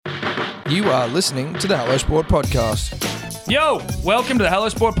You are listening to the Hello Sport Podcast. Yo, welcome to the Hello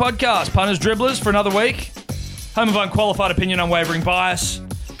Sport Podcast. Punters, dribblers for another week. Home of unqualified opinion, unwavering bias.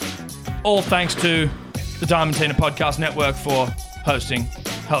 All thanks to the Diamantina Podcast Network for hosting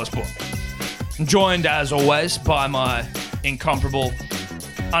Hello Sport. I'm joined, as always, by my incomparable,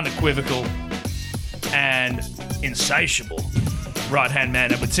 unequivocal, and insatiable right-hand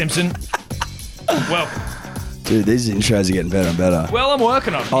man, Edward Simpson. Welcome. Dude, these intros are getting better and better. Well, I'm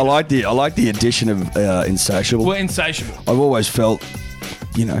working on it. I like the addition of insatiable. We're insatiable. I've always felt,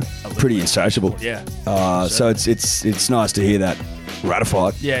 pretty insatiable. Yeah. So it's nice to hear that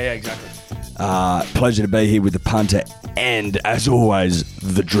ratified. Yeah, exactly. Pleasure to be here with the punter and, as always,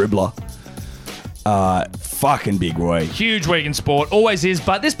 the dribbler. Fucking big week. Huge week in sport. Always is,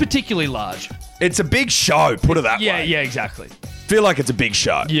 but this particularly large. It's a big show, put it that way. Yeah, exactly. Feel like it's a big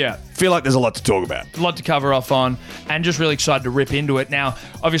show. Yeah. Feel like there's a lot to talk about. A lot to cover off on, and just really excited to rip into it. Now,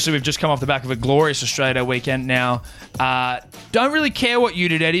 obviously, we've just come off the back of a glorious Australia weekend now. Don't really care what you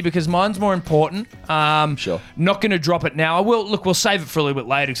did, Eddie, because mine's more important. Sure. Not going to drop it now. We'll save it for a little bit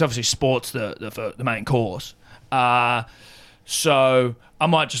later, because obviously sport's the main course. So I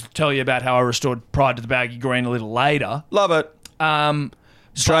might just tell you about how I restored pride to the baggy green a little later. Love it.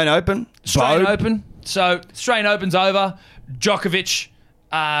 Australian Open. Australian Bo. Open. So Australian Open's over. Djokovic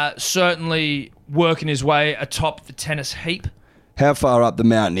certainly working his way atop the tennis heap. How far up the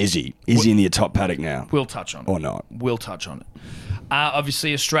mountain is he? Is he in the top paddock now? We'll touch on it. Or not? We'll touch on it.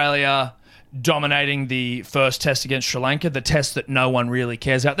 Obviously, Australia dominating the first test against Sri Lanka, the test that no one really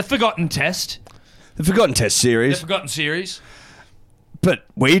cares about. The forgotten test. The Forgotten Test The series. forgotten series. But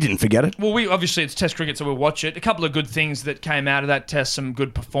we didn't forget it. Well, obviously it's Test cricket, so we'll watch it. A couple of good things that came out of that test, some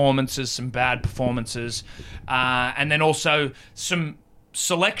good performances, some bad performances, and then also some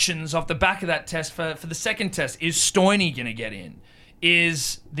selections off the back of that test for the second test. Is Stoinis going to get in?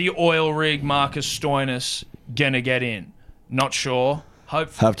 Is the oil rig Marcus Stoinis going to get in? Not sure.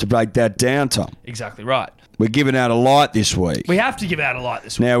 Hopefully. Have to break that down, Tom. Exactly right. We're giving out a light this week. We have to give out a light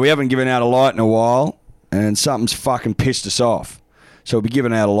this week. Now, we haven't given out a light in a while, and something's fucking pissed us off. So we'll be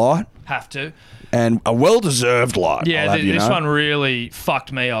giving out a light, Have to. and a well-deserved light. Yeah, I'll have you this know. one really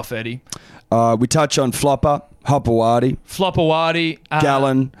fucked me off, Eddie. We touch on Flopper, Hopewadi, Flopawadi.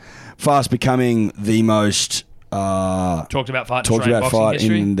 Gallen, fast becoming the most Talked about fight in talked Australian about boxing fight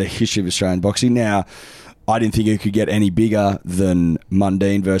history. in the history of Australian boxing. Now, I didn't think it could get any bigger than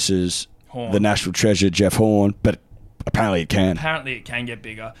Mundine versus Horn. the national treasure, Jeff Horn, but apparently it can. Apparently it can get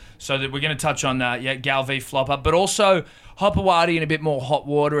bigger. So that we're going to touch on Gal v Flopper, but also Hopewadi in a bit more hot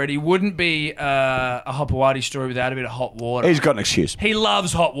water. Eddie, wouldn't be a Hopewadi story without a bit of hot water. He's got an excuse. He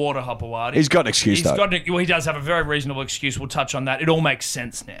loves hot water, Hopewadi. He's got an excuse, though. He does have a very reasonable excuse. We'll touch on that. It all makes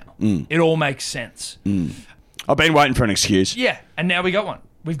sense now. It all makes sense. I've been waiting for an excuse. Yeah, and now we got one.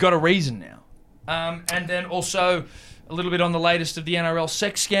 We've got a reason now. And then also a little bit on the latest of the NRL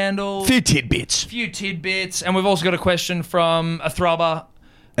sex scandal. Few tidbits. And we've also got a question from a throbber,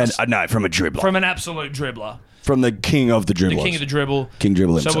 And no, from a dribbler. from an absolute dribbler. From the king of the dribblers. The king of the dribble. King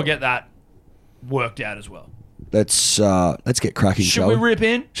dribble So himself. we'll get that worked out as well. Let's get cracking, Should shall we rip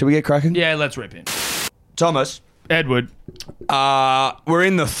in? Should we get cracking? Yeah, let's rip in. Thomas, Edward. we're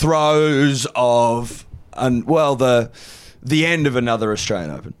in the throes of, the end of another Australian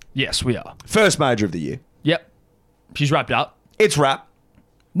Open. Yes, we are. First major of the year. Yep. She's wrapped up. It's wrap.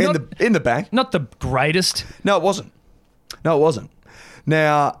 Not- In the bag. Not the greatest. No, it wasn't.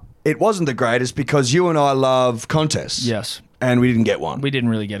 Now, it wasn't the greatest because you and I love contests. Yes. And we didn't get one. We didn't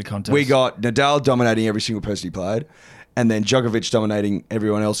really get a contest. We got Nadal dominating every single person he played, and then Djokovic dominating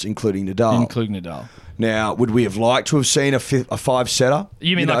everyone else, including Nadal. Including Nadal. Now, would we have liked to have seen a five-setter?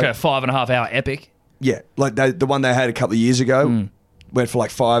 You mean like a 5.5 hour epic? Yeah, like the one they had a couple of years ago. Went for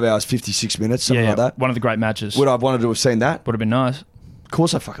like 5 hours, 56 minutes, something like that. One of the great matches. Would I have wanted to have seen that? Would have been nice. Of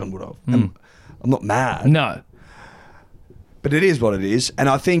course I fucking would have. I'm not mad. No. But it is what it is. And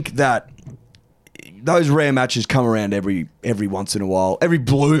I think that those rare matches come around every once in a while. Every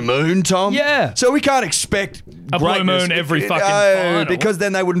blue moon, Tom. Yeah. So we can't expect A blue greatness. moon every fucking final. Because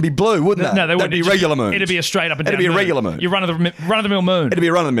then they wouldn't be blue, wouldn't they? No, they wouldn't. That'd be regular moon. It'd be a straight up and down It'd be a moon. regular moon. Your run-of-the-mill moon. It'd be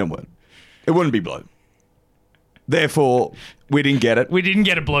a run-of-the-mill moon. It wouldn't be blue. Therefore, we didn't get it. We didn't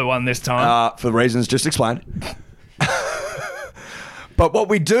get a blue one this time. For the reasons just explained. But what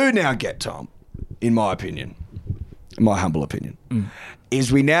we do now get, Tom, in my opinion, my humble opinion,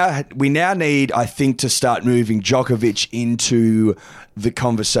 is we now need, I think, to start moving Djokovic into the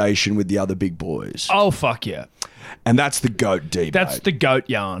conversation with the other big boys. Oh, fuck yeah. And that's the GOAT debate. That's the GOAT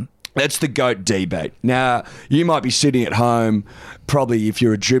yarn. That's the GOAT debate. Now, you might be sitting at home, probably if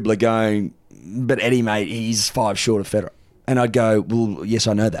you're a dribbler going, but Eddie, mate, he's 5 short of Federer. And I'd go, well, yes,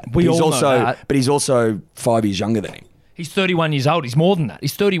 I know that. We But all know that. But he's also 5 years younger than him. He's 31 years old. He's more than that.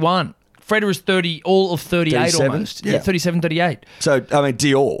 He's 31. Federer's 30, all of 38 37? almost. Yeah. 37, 38. So, I mean,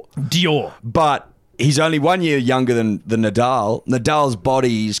 Dior. But he's only 1 year younger than Nadal. Nadal's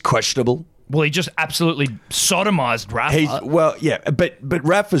body is questionable. Well, he just absolutely sodomized Rafa. But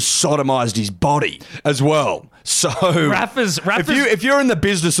Rafa's sodomized his body as well. So Rafa's if you're in the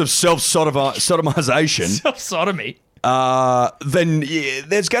business of sodomization, self-sodomy. then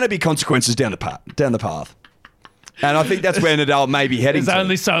there's going to be consequences down the path. And I think that's where Nadal may be heading There's to.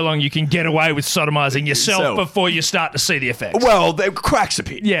 only so long you can get away with sodomizing yourself before you start to see the effects. Well, there cracks a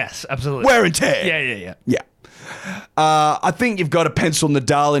bit. Yes, absolutely. Wear and tear. Yeah. I think you've got to pencil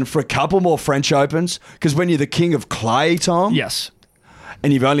Nadal in for a couple more French Opens because when you're the king of clay, Tom, Yes.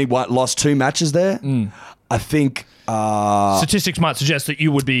 and you've only lost 2 matches there, I think Statistics might suggest that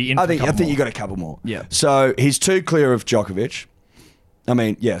you would be in. I think you got a couple more. Yeah. So he's 2 clear of Djokovic. I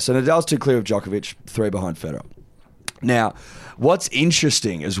mean, yeah. So Nadal's 2 clear of Djokovic, 3 behind Federer. Now, what's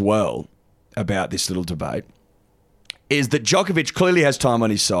interesting as well about this little debate is that Djokovic clearly has time on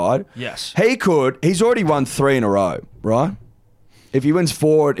his side. Yes. He's already won 3 in a row, right? If he wins the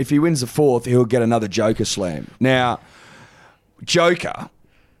 4th, he'll get another Joker slam. Now, Joker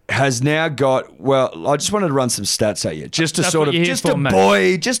has now got, well, I just wanted to run some stats at you, just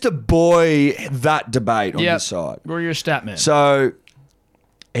to buoy that debate on his side. Or you're a stat man. So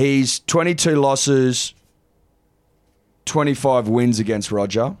he's 22 losses, 25 wins against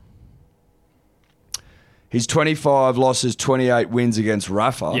Roger. He's 25 losses, 28 wins against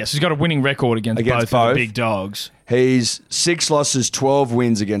Rafa. Yes, he's got a winning record against both of the big dogs. He's 6 losses, 12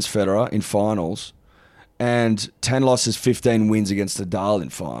 wins against Federer in finals. And 10 losses, 15 wins against Nadal in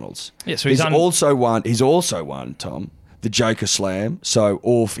finals. Yeah, so he's also won, Tom, the Joker Slam.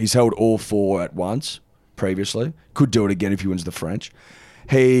 So he's held all 4 at once previously. Could do it again if he wins the French.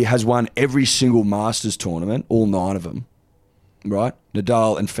 He has won every single Masters tournament, all 9 of them. Right?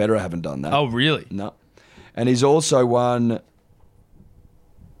 Nadal and Federer haven't done that. Oh, really? No. And he's also won...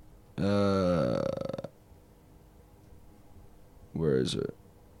 where is it?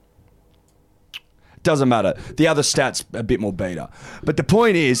 Doesn't matter. The other stats a bit more beta. But the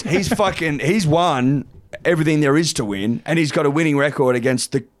point is, he's won everything there is to win, and he's got a winning record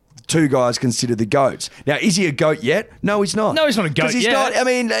against the 2 guys considered the GOATs. Now, is he a GOAT yet? No, he's not. No, he's not a GOAT yet. Because he's not, I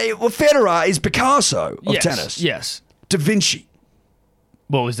mean, Federer is Picasso of tennis. Yes. Da Vinci.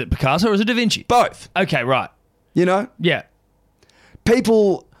 Well, is it Picasso or is it Da Vinci? Both. Okay, right. You know? Yeah.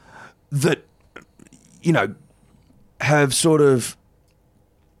 People that, have sort of,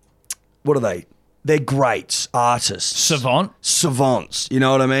 what are they? They're greats, artists. Savants, you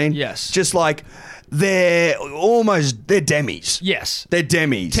know what I mean? Yes. Just like they're demis. Yes. They're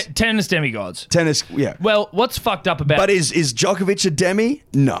demis. Tennis demigods. Tennis, yeah. Well, what's fucked up about... But is Djokovic a demi?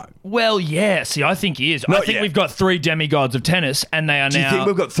 No. Well, yeah. See, I think he is. I think we've got 3 demigods of tennis, and they are now... Do you think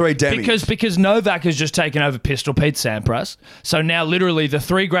we've got 3 demis? Because Novak has just taken over Pistol Pete Sampras. So now, literally, the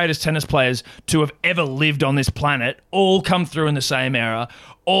 3 greatest tennis players to have ever lived on this planet all come through in the same era,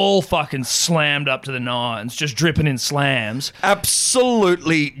 all fucking slammed up to the nines, just dripping in slams.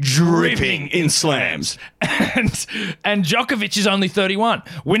 Absolutely dripping in slams. And Djokovic is only 31.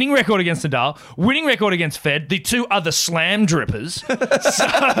 Winning record against Nadal, winning record against Fed, the 2 other slam drippers.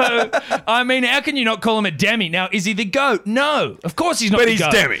 So, I mean, how can you not call him a demi? Now, is he the GOAT? No. Of course he's not the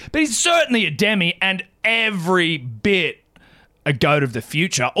GOAT. But he's demi. But he's certainly a demi, and every bit a GOAT of the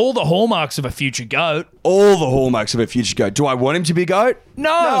future. All the hallmarks of a future GOAT. All the hallmarks of a future GOAT. Do I want him to be GOAT?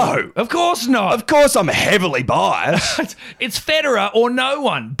 No. Of course not. Of course I'm heavily biased. It's Federer or no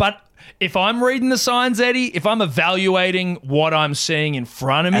one. But if I'm reading the signs, Eddie, if I'm evaluating what I'm seeing in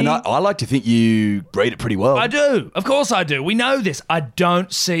front of me... And I like to think you read it pretty well. I do. Of course I do. We know this. I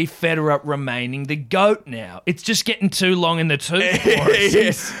don't see Federer remaining the GOAT now. It's just getting too long in the tooth for us.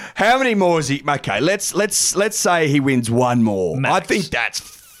 Yes. How many more is he... Okay, let's say he wins 1 more. Max. I think that's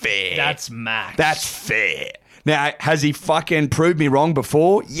fair. That's max. That's fair. Now, has he fucking proved me wrong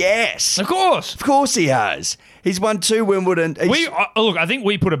before? Yes. Of course. Of course he has. He's won 2 Wimbledon. Look, I think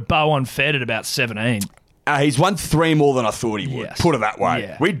we put a bow on Fed at about 17. He's won 3 more than I thought he would. Yes. Put it that way.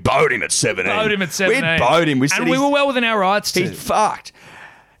 Yeah. We'd bowed him at 17. We'd bowed him. And we were well within our rights to. He's fucked.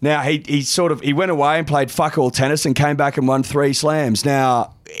 Now, he went away and played fuck all tennis and came back and won 3 slams.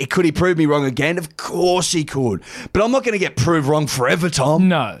 Now, could he prove me wrong again? Of course he could. But I'm not going to get proved wrong forever, Tom.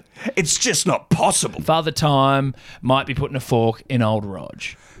 No. It's just not possible. Father Time might be putting a fork in old Rog.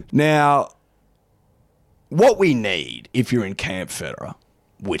 Now, what we need, if you're in Camp Federer,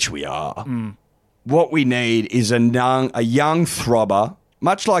 which we are, what we need is a young throbber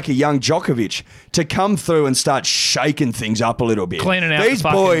much like a young Djokovic, to come through and start shaking things up a little bit. Cleaning out These the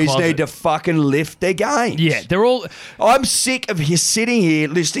fucking boys closet. need to fucking lift their games. Yeah, they're all... I'm sick of his sitting here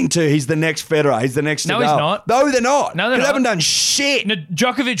listening to he's the next Federer, he's the next No, Nadal. he's not. No, they're not. No, they're They not. haven't done shit.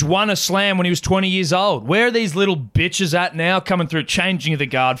 Djokovic won a slam when he was 20 years old. Where are these little bitches at now coming through, changing the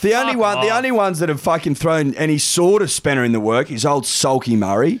guard? The only ones that have fucking thrown any sort of spanner in the work is old Sulky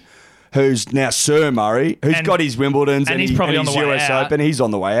Murray, who's now Sir Murray, who's got his Wimbledons and he's probably on his the way US out. Open. He's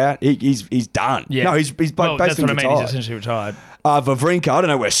on the way out. He's done. Yeah. No, he's well, that's basically what I mean. retired. He's essentially retired. Wawrinka, I don't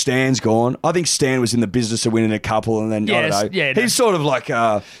know where Stan's gone. I think Stan was in the business of winning a couple, and then Yes, I don't know. yeah, He's sort of like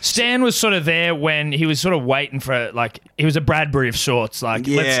Stan was sort of there when he was sort of waiting for, like, he was a Bradbury of sorts. Like,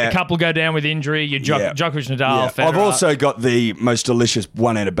 let's a couple go down with injury. You Djokovic, Nadal, Federer. I've also got the most delicious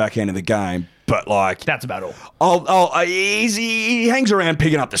one-handed backhand of the game, but like that's about all. he hangs around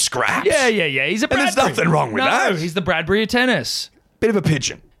picking up the scraps. Yeah. He's a Bradbury. And there's nothing wrong with that. No, he's the Bradbury of tennis. Bit of a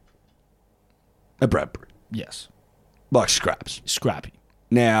pigeon. A Bradbury. Yes. Like scraps. Scrappy.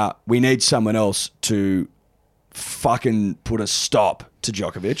 Now, we need someone else to fucking put a stop to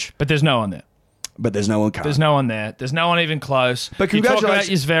Djokovic, But there's no one there. but there's no one coming. There's no one there. There's no one even close. But you talk about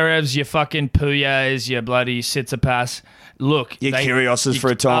congratulations- your Zverevs, your fucking Puyas, your bloody Tsitsipas. Look. Your Kyrgioses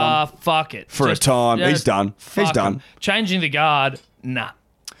for a time. Fuck it. For a time. He's done. He's fuck done. 'em. Changing the guard, nah.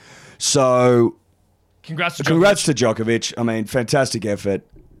 So, Congrats to Djokovic. congrats to Djokovic. I mean, fantastic effort.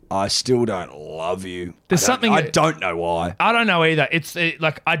 I still don't love you. There's something I that- don't know why. I don't know either.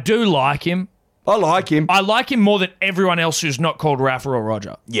 Like, I do like him. I like him. I like him more than everyone else who's not called Rafa or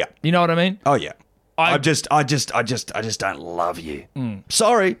Roger. Yeah. You know what I mean? Oh yeah. I just don't love you.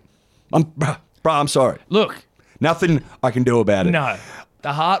 Sorry. Bro, I'm sorry. Look, Nothing I can do about it. no.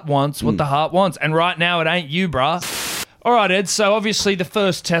 The heart wants what the heart wants. And right now, it ain't you, bruh. All right, Ed. So, obviously, the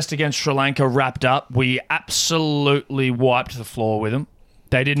first test against Sri Lanka wrapped up. We absolutely wiped the floor with them.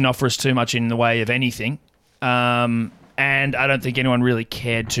 They didn't offer us too much in the way of anything. And I don't think anyone really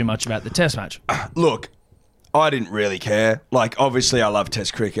cared too much about the test match. Look, I didn't really care. Like, obviously, I love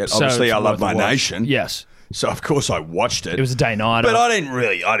Test cricket. So Obviously, it's I love worth a my watch. nation. Yes. So, of course, I watched it. It was a day nighter. But I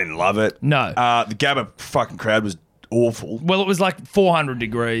didn't love it. No. The Gabba fucking crowd was awful. Well, it was like 400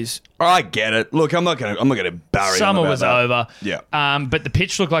 degrees. I get it. Look, I'm not gonna bury Summer on about was that. over. Yeah. But the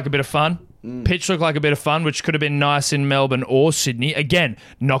pitch looked like a bit of fun. Pitch looked like a bit of fun, which could have been nice in Melbourne or Sydney. Again,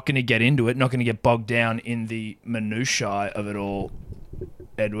 not going to get into it. Not going to get bogged down in the minutiae of it all,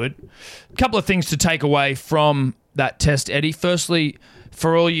 Edward. A couple of things to take away from that test, Eddie. Firstly,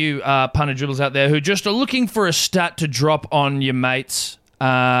 for all you punter dribblers out there who just are looking for a stat to drop on your mates,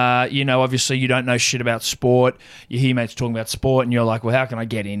 obviously you don't know shit about sport. You hear mates talking about sport and you're like, well, how can I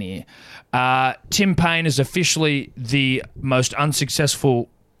get in here? Tim Payne is officially the most unsuccessful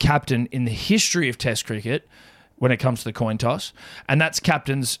captain in the history of Test cricket when it comes to the coin toss. And that's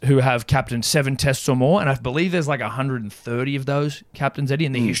captains who have captained 7 tests or more. And I believe there's like 130 of those captains, Eddie,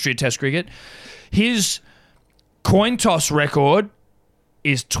 in the history of Test cricket. His coin toss record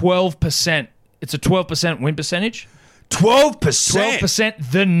is 12%. It's a 12% win percentage. 12%.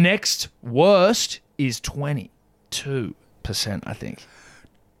 12%. The next worst is 22%, I think.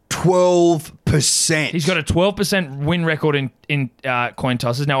 12%. He's got a 12% win record in coin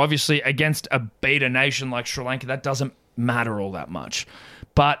tosses. Now, obviously, against a beta nation like Sri Lanka, that doesn't matter all that much.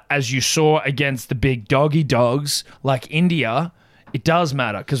 But as you saw against the big doggy dogs like India, it does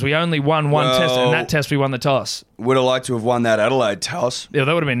matter because we only won one test, and that test we won the toss. Would have liked to have won that Adelaide toss. Yeah,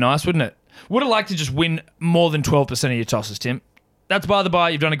 that would have been nice, wouldn't it? Would have liked to just win more than 12% of your tosses, Tim. That's by the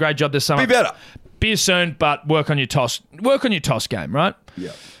by. You've done a great job this summer. Be better. Be you soon, but work on your toss. Work on your toss game, right?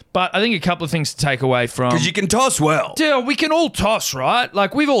 Yeah. But I think a couple of things to take away from... Because you can toss well. Yeah, we can all toss, right?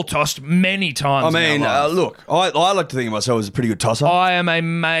 Like, we've all tossed many times. I mean, look, I like to think of myself as a pretty good tosser. I am a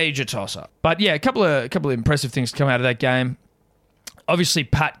major tosser. But yeah, a couple of impressive things to come out of that game. Obviously,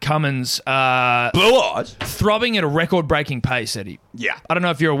 Pat Cummins Blue eyes. throbbing at a record-breaking pace, Eddie. Yeah. I don't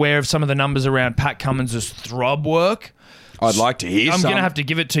know if you're aware of some of the numbers around Pat Cummins' throb work. I'd like to hear I'm some. going to have to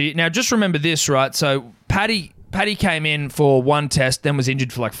give it to you. Now, just remember this, right? So, Paddy came in for one test, then was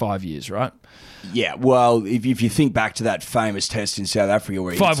injured for like 5 years, right? Yeah, well, if you think back to that famous test in South Africa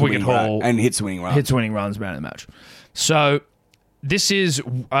where he hits the 5-wicket winning run haul. and hits the winning run. Hits winning runs, man of the match. So, this is,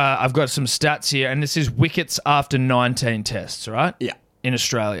 I've got some stats here, and this is wickets after 19 tests, right? Yeah. In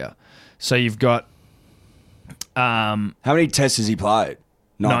Australia. So, you've got... How many tests has he played?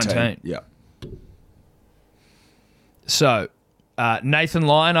 19. Yeah. So, Nathan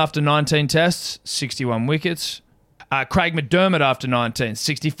Lyon after 19 tests, 61 wickets. Craig McDermott after 19,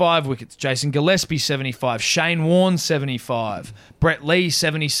 65 wickets. Jason Gillespie, 75. Shane Warne, 75. Brett Lee,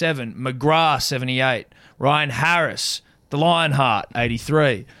 77. McGrath, 78. Ryan Harris, the Lionheart,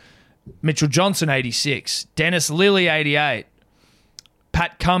 83. Mitchell Johnson, 86. Dennis Lilly, 88.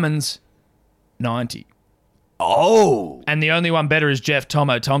 Pat Cummins, 90. Oh. And the only one better is Jeff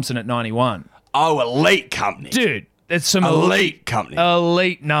Tomo Thompson at 91. Oh, elite company. Dude, it's some elite company.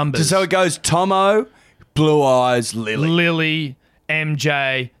 elite numbers. So it goes Tomo, Blue Eyes, Lily. Lily,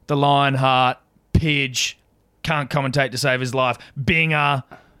 MJ, the Lionheart, Pidge, can't commentate to save his life, Binger,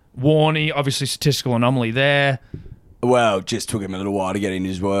 Warney, obviously statistical anomaly there. Well, just took him a little while to get in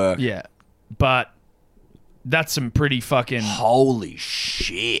his work. Yeah. But that's some pretty fucking... Holy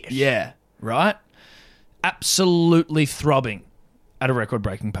shit. Yeah. Right? Absolutely throbbing at a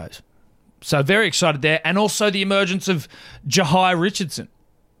record-breaking pace. So very excited there. And also the emergence of Jahai Richardson.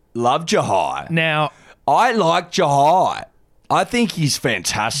 Love Jahai. Now... I like Jahai. I think he's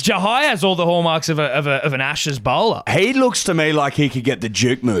fantastic. Jahai has all the hallmarks of an Ashes bowler. He looks to me like he could get the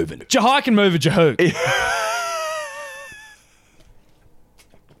juke moving. Jahai can move a Jahook.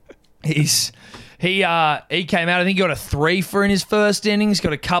 He came out, I think he got a 3 for in his first innings,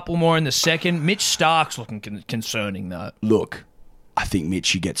 got a couple more in the second. Mitch Stark's looking concerning, though. Look, I think Mitch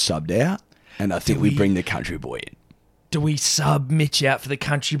should get subbed out, and I think we bring the country boy in. Do we sub Mitch out for the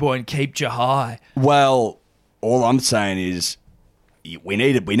country boy and keep Jahai? Well, all I'm saying is we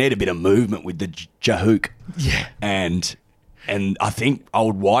need a bit of movement with the Jahook. Yeah. And I think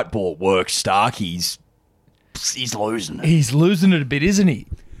old white ball works. Starkey's he's losing it. He's losing it a bit, isn't he?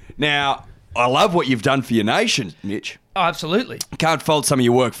 Now, I love what you've done for your nation, Mitch. Oh, absolutely. Can't fault some of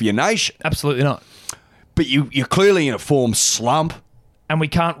your work for your nation. Absolutely not. But you're clearly in a form slump. And we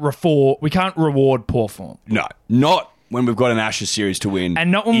can't reward poor form. No, not when we've got an Ashes series to win.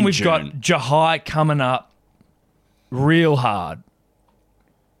 And not when we've June. got Jahai coming up real hard.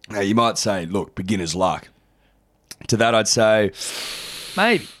 Now, you might say, look, beginner's luck. To that, I'd say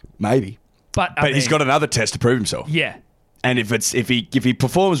Maybe. But he's got another test to prove himself. Yeah. And if he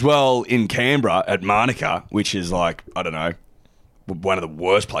performs well in Canberra at Manuka, which is like, I don't know, one of the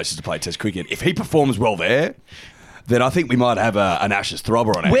worst places to play Test cricket, if he performs well there, then I think we might have an Ashes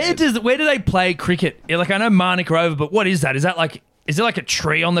throbber on our hands. Where do they play cricket? Yeah, like I know Manuka Oval, but what is that? Is it like a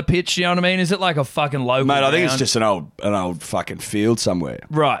tree on the pitch? You know what I mean? Is it like a fucking local Mate, I think ground? it's just an old fucking field somewhere.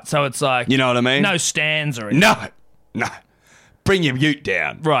 Right, so it's like... You know what I mean? No stands or anything. No. Bring your ute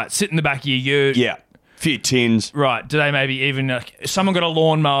down. Right, sit in the back of your ute. Yeah. Few tins. Right, do they maybe even... someone got a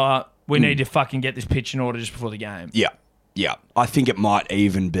lawnmower, we need to fucking get this pitch in order just before the game. Yeah. I think it might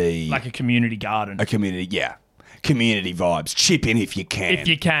even be... Like a community garden. a community, yeah. Community vibes. Chip in if you can. If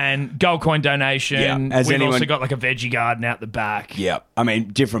you can, gold coin donation. Yeah. We've also got like a veggie garden out the back. Yeah. I mean,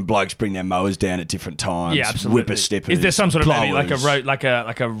 different blokes bring their mowers down at different times. Yeah, absolutely. Whipper-stippers. Is there some sort of maybe like a blowers.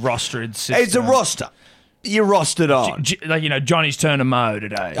 rostered system? It's a roster. You're rostered on. Like, Johnny's turn to mow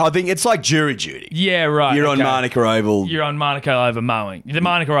today. I think it's like jury duty. Yeah, right. You're on okay. Manuka Oval. You're on Manuka Oval mowing. The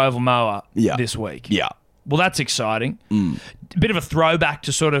Manuka Oval mower this week. Yeah. Well, that's exciting. A bit of a throwback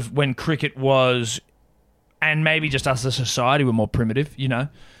to sort of when cricket was, and maybe just us as a society were more primitive, you know?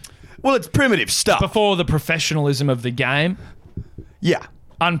 Well, it's primitive stuff. Before the professionalism of the game, Yeah.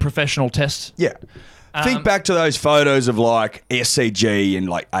 unprofessional tests. Yeah. Think back to those photos of like SCG in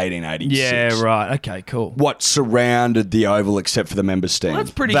like 1886. Yeah, right. Okay, cool. What surrounded the Oval except for the member stand. Well,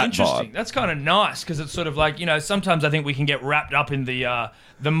 that's pretty That interesting. vibe. That's kind of nice because it's sort of like, sometimes I think we can get wrapped up in the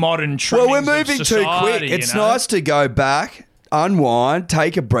modern Well, trimmings we're of moving too society, quick. It's you know? nice to go back, unwind,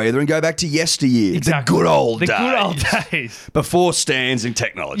 take a breather, and go back to yesteryear. Exactly. The good old days. The good old days. Before stands and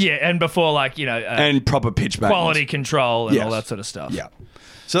technology. Yeah, and before And proper pitch maintenance. quality control and Yes. all that sort of stuff. Yeah.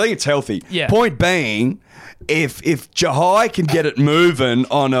 So I think it's healthy. Yeah. Point being, if Jahai can get it moving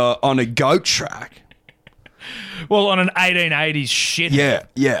on a goat track. Well, on an 1880s shit.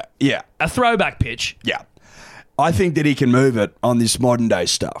 Yeah. A throwback pitch. Yeah. I think that he can move it on this modern day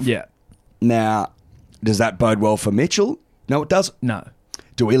stuff. Yeah. Now, does that bode well for Mitchell? No, it doesn't. No.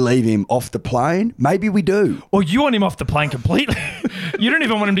 Do we leave him off the plane? Maybe we do. Or you want him off the plane completely. You don't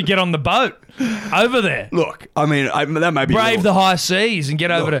even want him to get on the boat over there. Look, I mean, that may be... Brave the high seas and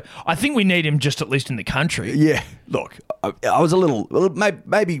get over to... I think we need him just at least in the country. Yeah, look, I was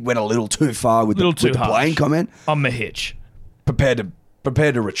maybe went a little too far with the plane comment. On the hitch. Prepared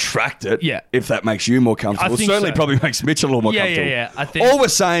to retract it. Yeah. If that makes you more comfortable. I think Certainly so. probably makes Mitchell a little more comfortable. Yeah. I think... All we're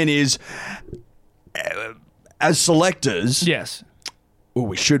saying is, as selectors... Yes. Well,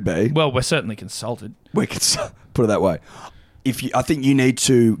 we should be. Well, we're certainly consulted. We can put it that way. I think you need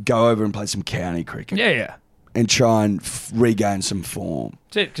to go over and play some county cricket. Yeah. And try and regain some form.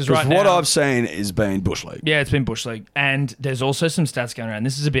 That's it, because Because right what now... I've seen has been Bush League. Yeah, it's been Bush League. And there's also some stats going around.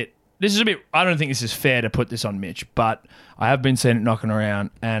 This is a bit... I don't think this is fair to put this on Mitch, but I have been seeing it knocking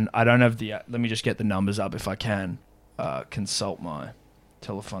around, and I don't have the... let me just get the numbers up if I can. consult my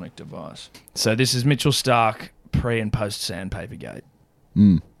telephonic device. So this is Mitchell Starc pre and post Sandpapergate.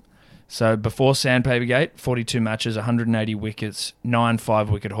 So before Sandpapergate, 42 matches, 180 wickets, 9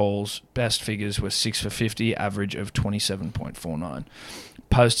 5-wicket hauls. Best figures were 6 for 50, average of 27.49.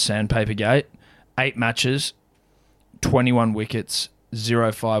 Post Sandpapergate, 8 matches, 21 wickets,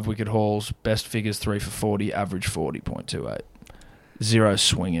 0 5-wicket hauls. Best figures 3 for 40, average 40.28. 0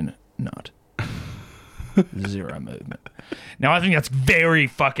 swinging nut. 0 movement. Now, I think that's very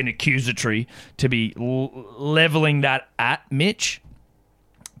fucking accusatory to be leveling that at Mitch.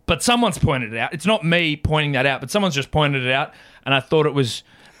 But someone's pointed it out. It's not me pointing that out, but someone's just pointed it out, and I thought it was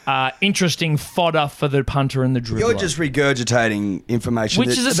interesting fodder for the punter and the dribbler. You're just regurgitating information, Which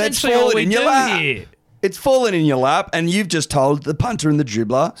is essentially all we do here. It's fallen in your lap, and you've just told the punter and the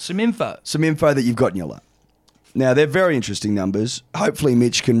dribbler Some info that you've got in your lap. Now, they're very interesting numbers. Hopefully,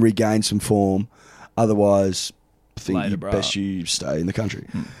 Mitch can regain some form. Otherwise, I think Later, you bro. best you stay in the country.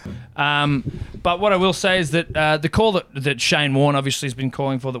 But what I will say is that the call that Shane Warne obviously has been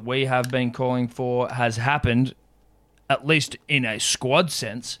calling for, that we have been calling for, has happened, at least in a squad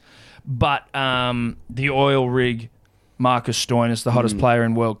sense. But the oil rig, Marcus Stoinis, the hottest player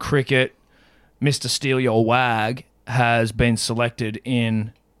in world cricket, Mr. Steal Your Wag, has been selected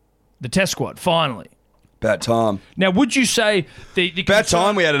in the Test squad, finally. About time. Now, would you say the About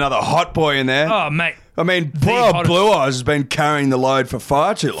time we had another hot boy in there. Oh, mate. I mean, poor old Blue Eyes has been carrying the load for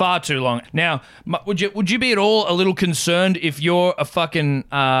far too long. Far too long. Now, would you be at all a little concerned if you're a fucking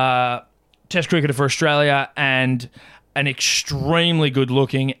Test cricketer for Australia and an extremely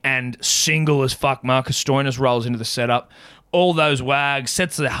good-looking and single as fuck Marcus Stoinis rolls into the setup, all those wags,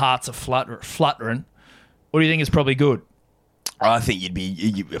 sets their hearts are fluttering? What do you think is probably good? I think you'd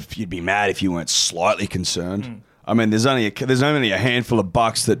be mad if you weren't slightly concerned. I mean, there's only a handful of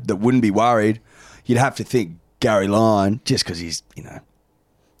bucks that wouldn't be worried. You'd have to think Gary Lyon, just because he's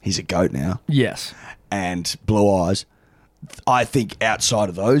a goat now. Yes. And Blue Eyes. I think outside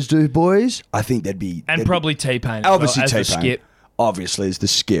of those two boys, I think they'd be... And probably T-Pain. Obviously as T-Pain. the skip. Obviously as the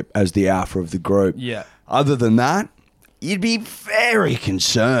skip, as the alpha of the group. Yeah. Other than that, you'd be very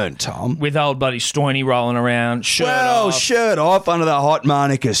concerned, Tom. With old buddy Stoiny rolling around, shirt off. Shirt off under the hot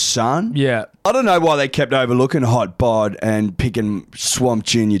Monica sun. Yeah. I don't know why they kept overlooking Hot Bod and picking Swamp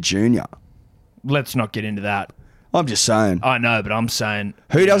Junior. Let's not get into that. I'm just saying. I know, but I'm saying...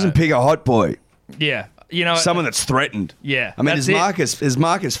 Who doesn't pick a hot boy? Yeah. You know... Someone that's threatened. Yeah. I mean, that's has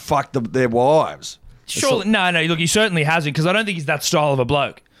Marcus fucked their wives? Surely, no, look, he certainly hasn't, because I don't think he's that style of a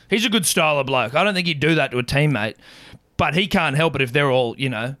bloke. He's a good style of bloke. I don't think he'd do that to a teammate, but he can't help it if they're all,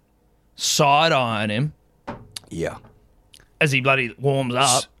 side-eyeing him Yeah. as he bloody warms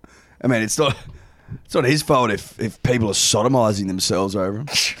up. I mean, it's not his fault if people are sodomizing themselves over him.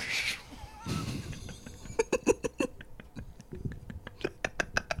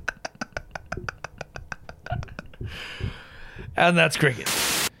 And that's cricket.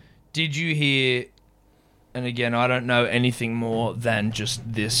 Did you hear, and again, I don't know anything more than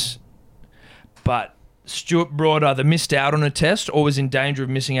just this, but Stuart Broad either missed out on a test or was in danger of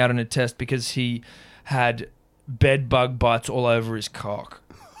missing out on a test because he had bed bug bites all over his cock.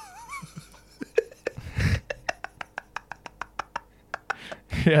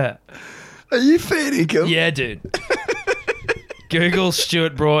 Yeah. Are you feeding him? Yeah, dude. Google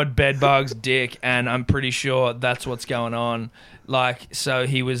Stuart Broad, bed bugs, dick, and I'm pretty sure that's what's going on. Like, so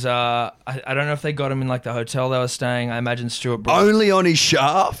he was, I don't know if they got him in, like, the hotel they were staying. I imagine Stuart Broad. Only on his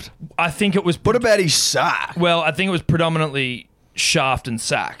shaft? I think it was... What about his sack? Well, I think it was predominantly shaft and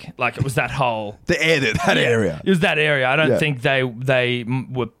sack. Like, it was that whole... The air, that area. It was that area. I don't Yeah. think they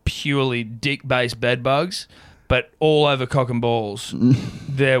were purely dick-based bed bugs, but all over cock and balls,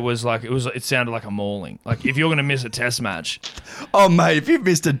 there was like... It sounded like a mauling. Like, if you're going to miss a test match... Oh, mate, if you've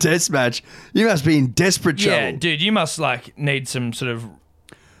missed a test match, you must be in desperate trouble. Yeah, dude, you must, like, need some sort of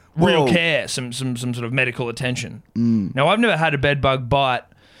real Well- care, some sort of medical attention. Now, I've never had a bed bug bite,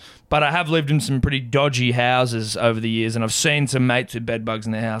 but I have lived in some pretty dodgy houses over the years, and I've seen some mates with bed bugs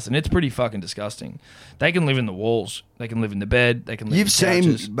in their house, and it's pretty fucking disgusting. They can live in the walls. They can live in the bed. They can live You've in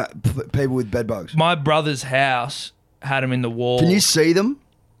couches. seen people with bed bugs. My brother's house had them in the wall. Can you see them?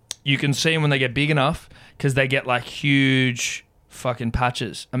 You can see them when they get big enough because they get, like, huge fucking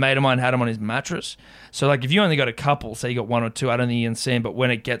patches. A mate of mine had them on his mattress. So, like, if you only got a couple, say you got one or two, I don't think you can see them, but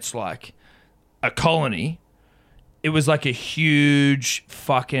when it gets, like, a colony, it was like a huge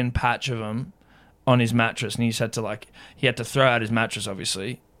fucking patch of them on his mattress, and he just had to, like, he had to throw out his mattress,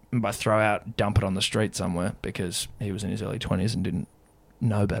 obviously, and by throw out, dump it on the street somewhere because he was in his early 20s and didn't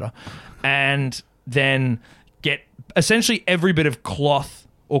know better. And then get essentially every bit of cloth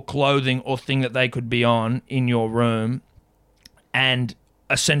or clothing or thing that they could be on in your room and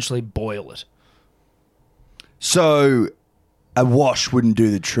essentially boil it. So a wash wouldn't do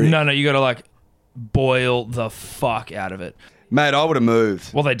the trick. No, you got to like boil the fuck out of it. Mate, I would have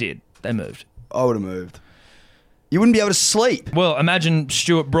moved. Well, they did. They moved. I would have moved. You wouldn't be able to sleep. Well, imagine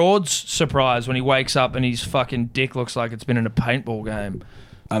Stuart Broad's surprise when he wakes up and his fucking dick looks like it's been in a paintball game.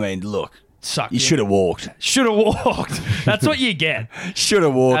 I mean, look. Sucked You in. should have walked. Should have walked. That's what you get. Should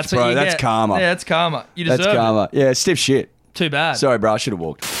have walked, That's what bro. you That's get. karma. Yeah, that's karma. You deserve That's karma. Yeah, stiff shit. it. Too bad. Sorry, bro. I should have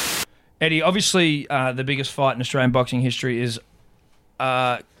walked. Eddie, obviously the biggest fight in Australian boxing history is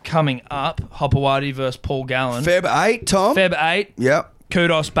coming up. Hopewadi versus Paul Gallen. Feb 8, Tom? Feb 8. Yep.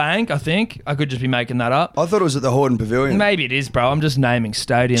 Kudos Bank, I think. I could just be making that up. I thought it was at the Hordern Pavilion. Maybe it is, bro. I'm just naming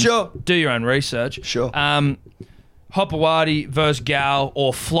stadiums. Sure. Do your own research. Sure. Hopewadi versus Gal,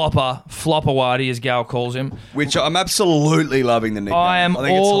 or Flopperwadi as Gal calls him. Which I'm absolutely loving the nickname. I am think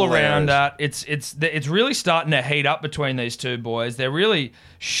it's all hilarious. around that. It's really starting to heat up between these two boys. They're really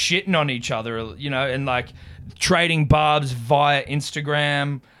shitting on each other, and like trading barbs via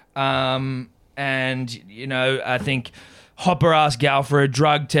Instagram. And I think Hopper asked Gal for a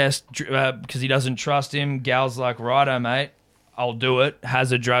drug test because he doesn't trust him. Gal's like, righto, mate, I'll do it.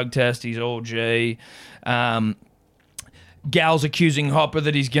 Has a drug test. He's all G. Gal's accusing Hopper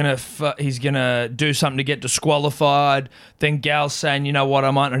that he's gonna do something to get disqualified. Then Gal's saying, you know what,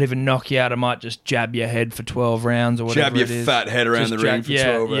 I might not even knock you out. I might just jab your head for 12 rounds or whatever Jab your it is. fat head around Just the ring for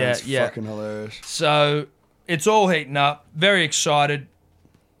 12 rounds. Yeah. Fucking hilarious. So it's all heating up. Very excited.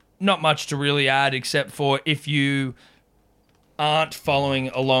 Not much to really add except for if you aren't following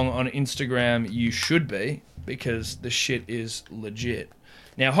along on Instagram, you should be, because the shit is legit.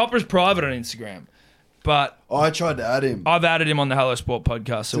 Now, Hopper's private on Instagram, but I tried to add him. I've added him on the Hello Sport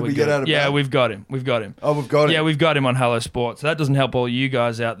podcast. So Did we we're get good. out of Yeah, that? we've got him. We've got him. Oh, we've got him. Yeah, we've got him on Hello Sport. So that doesn't help all you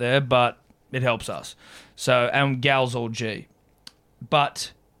guys out there, but it helps us. So, and Gal's all G.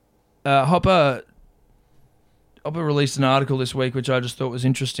 But Hopper released an article this week which I just thought was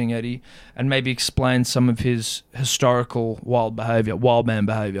interesting, Eddie, and maybe explain some of his historical wild man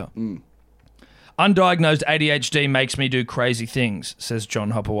behaviour. Undiagnosed ADHD makes me do crazy things, says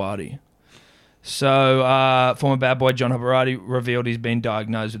John Hopewadi. So, former bad boy John Hopewadi revealed he's been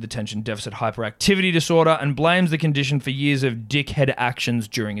diagnosed with attention deficit hyperactivity disorder and blames the condition for years of dickhead actions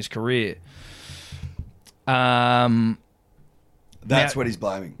during his career. That's now- what he's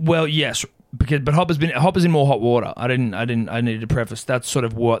blaming. Well, yes, but Hopper's in more hot water. I needed to preface. That's sort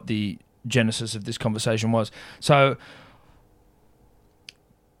of what the genesis of this conversation was. So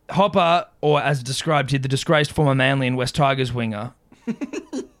Hopper, or as described here, the disgraced former Manly and West Tigers winger,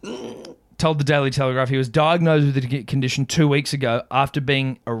 told the Daily Telegraph he was diagnosed with the condition 2 weeks ago after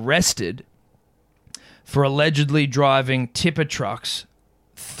being arrested for allegedly driving tipper trucks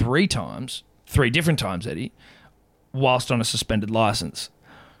 3 different times, Eddie, whilst on a suspended license.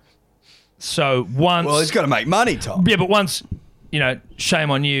 So once... Well, he's got to make money, Tom. Yeah, but once,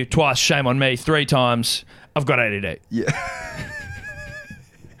 shame on you. Twice, shame on me. 3 times, I've got ADD. Yeah.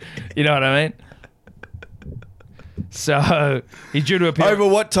 You know what I mean? So he's due to appear... Over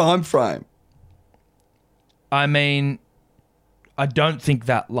what time frame? I mean, I don't think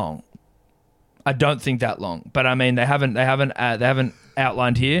that long. But I mean, they haven't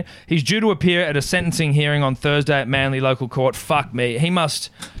outlined here. He's due to appear at a sentencing hearing on Thursday at Manly local court. Fuck me. He must.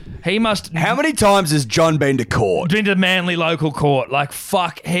 How many times has John been to court? Been to Manly local court. Like,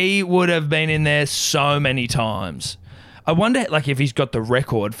 fuck, he would have been in there so many times. I wonder, like, if he's got the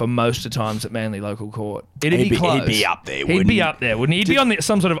record for most of the times at Manly local court. It'd be close. He'd be up there, He'd wouldn't be he? up there, wouldn't he? He'd be on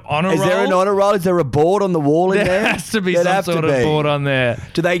some sort of honour roll. Is there an honour roll? Is there a board on the wall in there? There has to be There'd some have to sort of be. board on there.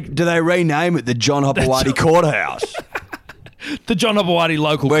 Do they rename it the John Hopewadi Courthouse? The John Hopewadi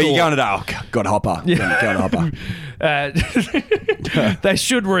local Where court. are you going to? Oh, God, Hopper. Going to Hopper. They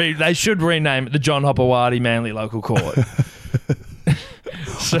should rename it the John Hopewadi Manly local court.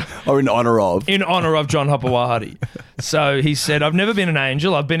 Or in honour of. In honour of John Hopewadi. So he said, I've never been an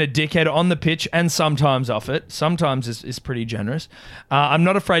angel. I've been a dickhead on the pitch and sometimes off it. Sometimes is pretty generous. I'm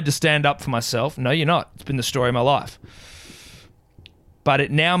not afraid to stand up for myself. No, you're not. It's been the story of my life. But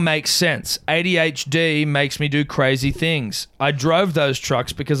it now makes sense. ADHD makes me do crazy things. I drove those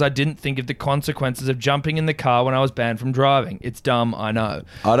trucks because I didn't think of the consequences of jumping in the car when I was banned from driving. It's dumb, I know.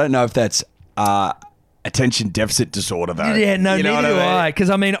 I don't know if that's attention deficit disorder, though. Yeah, no, You know neither do what I mean? I. Because,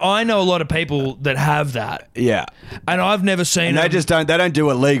 I mean, I know a lot of people that have that. Yeah. And I've never seen And they them- don't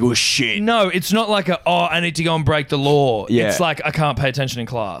do illegal shit. No, it's not like I need to go and break the law. Yeah. It's like I can't pay attention in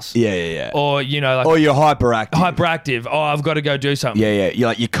class. Yeah. Or, like Or you're hyperactive. hyperactive. Oh, I've got to go do something. Yeah.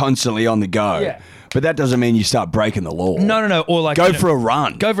 You're constantly on the go. Yeah. But that doesn't mean you start breaking the law. No. Or like Go for a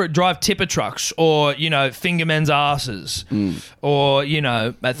run. Go for it. Drive tipper trucks, or finger men's asses, or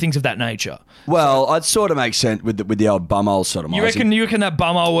things of that nature. Well, I'd sort of make sense with the old bumhole sort of. You reckon that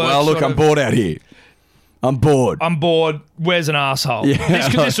bumhole works? Well, look, I'm bored out here. I'm bored. Where's an asshole? Yeah.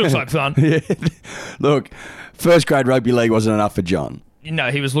 This looks like fun. Yeah. Look, first grade rugby league wasn't enough for John.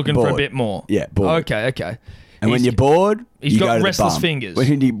 No, he was looking for a bit more. Yeah, bored. Okay. And when you're bored, he's you got go to restless the bum. fingers.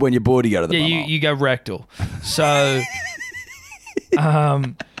 When you're bored, you go to the bum. Yeah, you go rectal. So,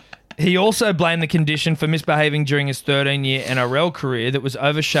 he also blamed the condition for misbehaving during his 13-year NRL career that was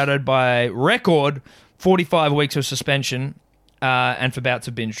overshadowed by a record 45 weeks of suspension and for bouts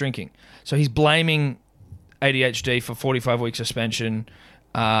of binge drinking. So he's blaming ADHD for 45 weeks suspension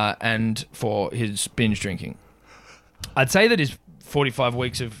and for his binge drinking. I'd say that his 45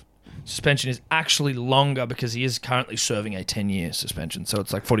 weeks of suspension is actually longer because he is currently serving a 10-year suspension. So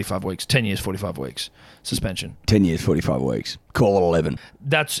it's like 45 weeks, 10 years, 45 weeks suspension. 10 years, 45 weeks. Call it 11.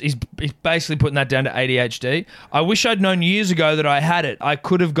 He's basically putting that down to ADHD. I wish I'd known years ago that I had it. I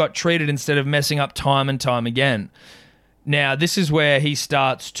could have got treated instead of messing up time and time again. Now, this is where he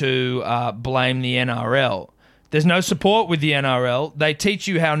starts to blame the NRL. There's no support with the NRL. They teach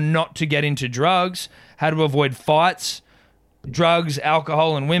you how not to get into drugs, how to avoid fights, drugs,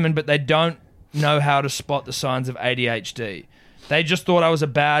 alcohol, and women, but they don't know how to spot the signs of ADHD. They just thought I was a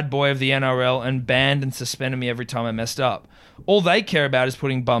bad boy of the NRL and banned and suspended me every time I messed up. All they care about is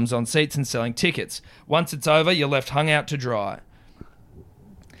putting bums on seats and selling tickets. Once it's over, you're left hung out to dry.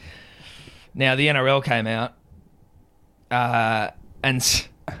 Now, the NRL came out and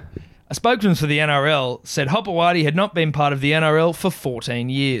a spokesman for the NRL said Hopewadi had not been part of the NRL for 14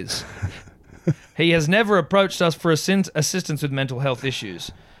 years. He has never approached us for assistance with mental health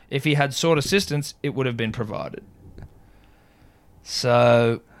issues. If he had sought assistance, it would have been provided.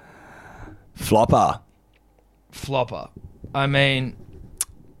 So... Flopper. I mean...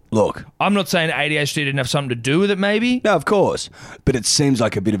 Look. I'm not saying ADHD didn't have something to do with it, maybe. No, of course. But it seems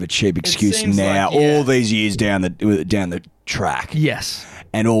like a bit of a cheap excuse now, all these years down the track. Yes.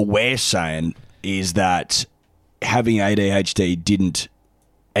 And all we're saying is that having ADHD didn't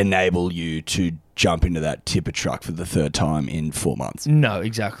enable you to jump into that tipper truck for the third time in 4 months. No,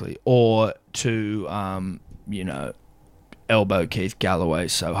 exactly. Or to, elbow Keith Galloway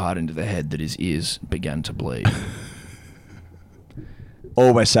so hard into the head that his ears began to bleed.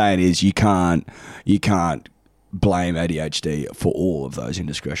 All we're saying is you can't blame ADHD for all of those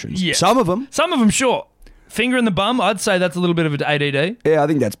indiscretions. Yeah. Some of them, sure. Finger in the bum, I'd say that's a little bit of an ADD. Yeah, I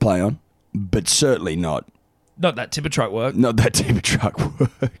think that's play on, but certainly not that tipper truck work. Not that tipper truck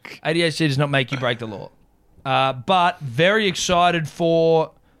work. ADHD does not make you break the law. But very excited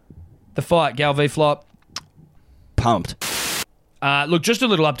for the fight, Gal v Flop. Pumped. Look, just a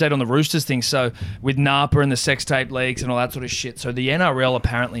little update on the Roosters thing. So with Napa and the sex tape leaks and all that sort of shit. So the NRL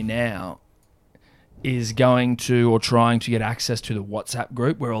apparently now is going to or trying to get access to the WhatsApp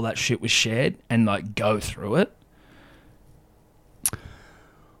group where all that shit was shared and like go through it.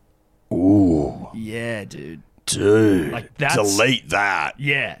 Ooh. Yeah, dude. Like delete that.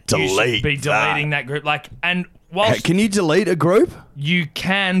 Yeah. Delete you should be deleting that group. And whilst can you delete a group? You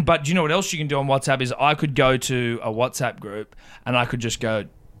can, but do you know what else you can do on WhatsApp is I could go to a WhatsApp group and I could just go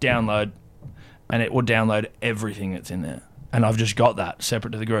download and it will download everything that's in there. And I've just got that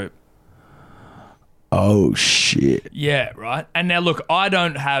separate to the group. Oh, shit. Yeah, right. And now, look, I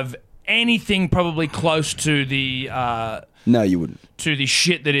don't have anything probably close to the... no, you wouldn't. To the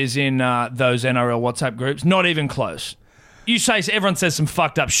shit that is in those NRL WhatsApp groups. Not even close. Everyone says some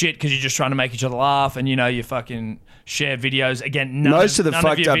fucked up shit because you're just trying to make each other laugh and, you fucking share videos. Again, most of the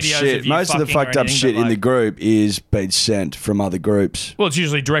fucked up shit in the group is being sent from other groups. Well, it's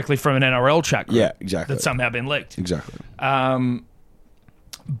usually directly from an NRL chat group. Yeah, exactly. That's somehow been leaked. Exactly.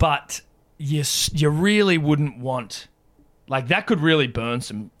 But you really wouldn't want... Like, that could really bury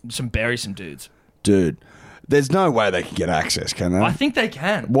some dudes. Dude, there's no way they can get access, can they? I think they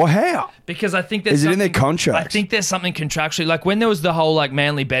can. Well, how? Because I think there's Is it in their contracts? I think there's something contractually. Like, when there was the whole, like,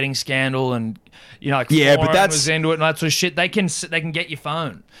 Manly betting scandal and, but that's... was into it and that sort of shit, they can get your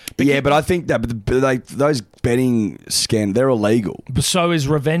phone. But I think that like those betting scandals, they're illegal. But so is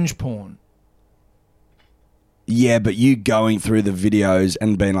revenge porn. Yeah, but you going through the videos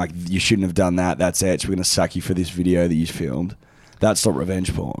and being like, you shouldn't have done that, that's it, so we're going to suck you for this video that you filmed. That's not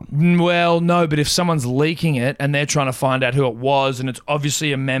revenge porn. Well, no, but if someone's leaking it and they're trying to find out who it was and it's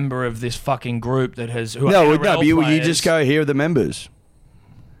obviously a member of this fucking group that has... But you just go, here are the members.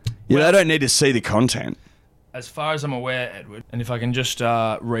 They don't need to see the content. as far as I'm aware, Edward, and if I can just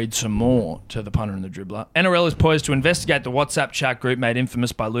read some more to the punter and the dribbler, NRL is poised to investigate the WhatsApp chat group made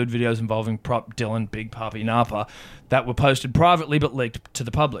infamous by lewd videos involving prop Dylan Big Papi Napa that were posted privately but leaked to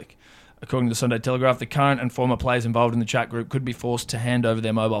the public. According to the Sunday Telegraph, the current and former players involved in the chat group could be forced to hand over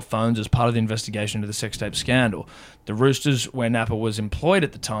their mobile phones as part of the investigation into the sex tape scandal. The Roosters, where Napa was employed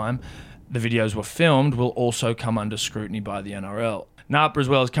at the time, the videos were filmed, will also come under scrutiny by the NRL. Napa, as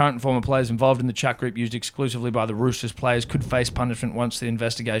well as current and former players involved in the chat group used exclusively by the Roosters players, could face punishment once the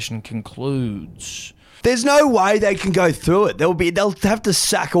investigation concludes. There's no way they can go through it. They'll have to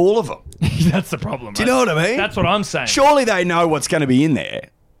sack all of them. That's the problem, Do you know what I mean? That's what I'm saying. Surely they know what's going to be in there.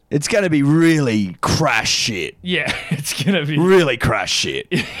 It's going to be really crash shit. Yeah, it's going to be... Really crash shit.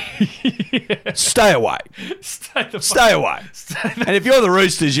 Yeah. Stay away. Stay away. And if you're the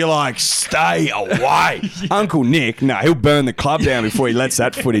Roosters, you're like, stay away. Yeah. Uncle Nick, no, he'll burn the club down before he lets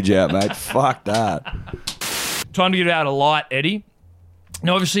that footage out, mate. Fuck that. Time to get out a light, Eddie.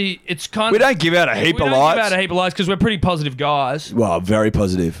 Now, obviously, it's kind of... We don't give out a heap of lights. We don't give out a heap of lights because we're pretty positive guys. Well, very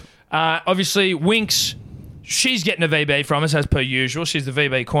positive. Obviously, Winks... She's getting a VB from us, as per usual. She's the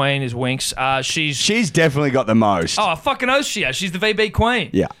VB queen, is Winks. She's definitely got the most. Oh, fucking oath she has. She's the VB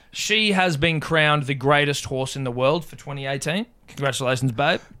queen. Yeah. She has been crowned the greatest horse in the world for 2018. Congratulations,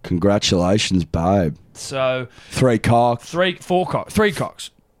 babe. Congratulations, babe. So... 3 cocks. 4 cocks. 3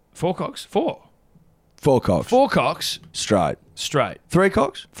 cocks. 4 cocks? 4. 4 cocks. 4 cocks. Straight. 3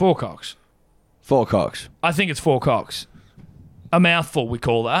 cocks? 4 cocks. 4 cocks. I think it's 4 cocks. A mouthful, we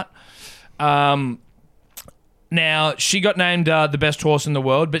call that. Now, she got named the best horse in the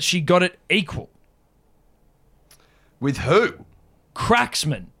world, but she got it equal. With who?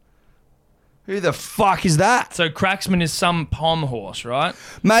 Cracksman. Who the fuck is that? So Cracksman is some pom horse, right?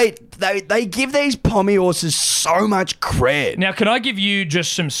 Mate, they give these pommy horses so much cred. Now, can I give you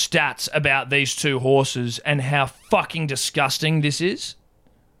just some stats about these two horses and how fucking disgusting this is?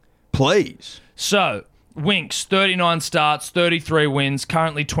 Please. So, Winks, 39 starts, 33 wins,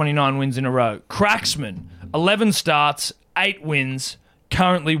 currently 29 wins in a row. Cracksman, 11 starts, 8 wins,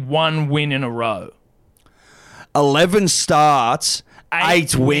 currently 1 win in a row. 11 starts,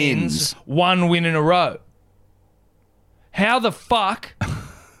 8 wins. 1 win in a row. How the fuck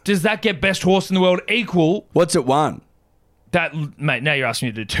does that get best horse in the world equal? What's it won? That, mate, now you're asking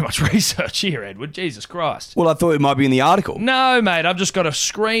me to do too much research here, Edward. Jesus Christ. Well, I thought it might be in the article. No, mate, I've just got a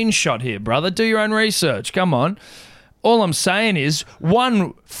screenshot here, brother. Do your own research. Come on. All I'm saying is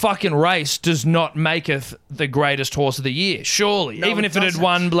one fucking race does not maketh the greatest horse of the year, surely. No, even if it had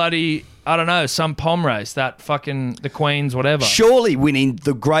won bloody, I don't know, some pom race, that fucking, the Queen's, whatever. Surely winning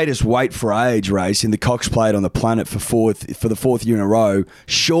the greatest weight for age race in the Cox Plate on the planet for the 4th year in a row,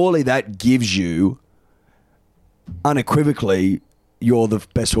 surely that gives you, unequivocally, you're the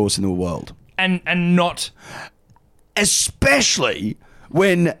best horse in the world. And not... Especially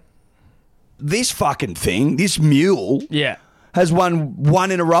when... This fucking thing, this mule, has won 1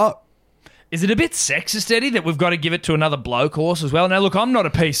 in a row. Is it a bit sexist, Eddie, that we've got to give it to another bloke horse as well? Now, look, I'm not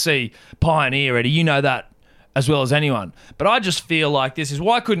a PC pioneer, Eddie. You know that as well as anyone. But I just feel like this is,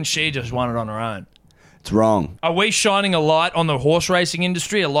 why couldn't she just won it on her own? It's wrong. Are we shining a light on the horse racing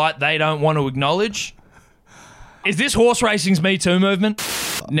industry, a light they don't want to acknowledge? Is this horse racing's Me Too movement?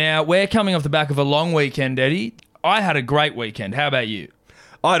 Now, we're coming off the back of a long weekend, Eddie. I had a great weekend. How about you?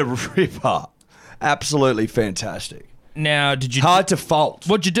 I had a ripper. Absolutely fantastic. Now, did you... Hard to fault.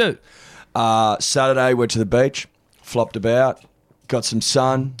 What'd you do? Saturday, went to the beach, flopped about, got some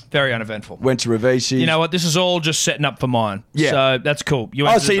sun. Very uneventful. Went to Ravesi's. You know what? This is all just setting up for mine. Yeah. So that's cool. You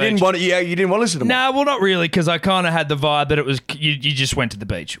so you didn't want to, you didn't want to listen to mine? No, well, not really, because I kind of had the vibe that it was, you just went to the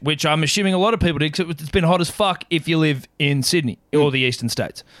beach, which I'm assuming a lot of people did, because it's been hot as fuck if you live in Sydney or the eastern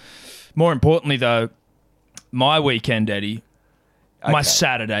states. More importantly, though, my weekend, Eddie... Okay. My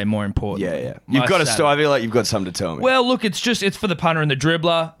Saturday, more important. Yeah. You've got to. I feel like you've got something to tell me. Well, look, it's for the punter and the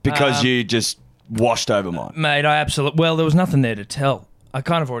dribbler. Because you just washed over mine. Mate, well, there was nothing there to tell. I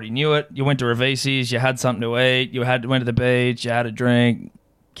kind of already knew it. You went to Ravesi's, you had something to eat, went to the beach, you had a drink.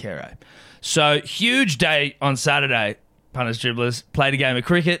 Kero. So, huge day on Saturday, punters, dribblers. Played a game of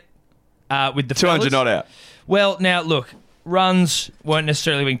cricket with the 200 fellas. not out. Well, now, look. Runs weren't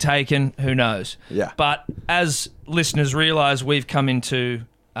necessarily being taken. Who knows? Yeah. But as listeners realise, we've come into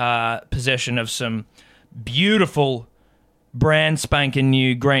possession of some beautiful brand spanking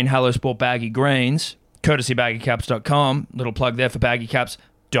new green Hello Sport baggy greens, courtesy baggycaps.com. Little plug there for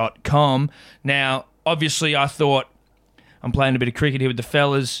baggycaps.com. Now, obviously, I thought I'm playing a bit of cricket here with the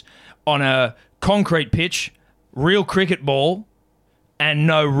fellas on a concrete pitch, real cricket ball, and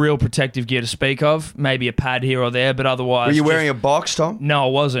no real protective gear to speak of. Maybe a pad here or there, but otherwise... Were you wearing a box, Tom? No, I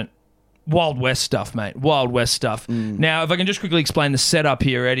wasn't. Wild West stuff, mate. Wild West stuff. Now, if I can just quickly explain the setup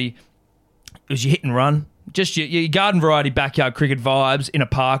here, Eddie, it was your hit and run. Just your garden variety backyard cricket vibes in a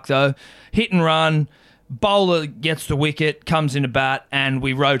park, though. Hit and run. Bowler gets the wicket, comes into bat, and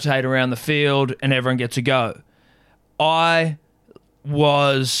we rotate around the field, and everyone gets a go. I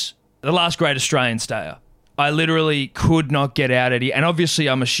was the last great Australian stayer. I literally could not get out, Eddie. And obviously,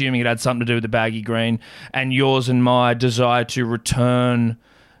 I'm assuming it had something to do with the baggy green and yours and my desire to return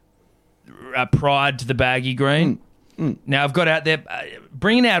pride to the baggy green. Now, I've got out there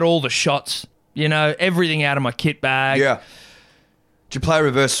bringing out all the shots, everything out of my kit bag. Yeah. Did you play a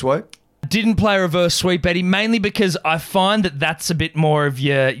reverse sweep? Didn't play reverse sweep, Eddie, mainly because I find that that's a bit more of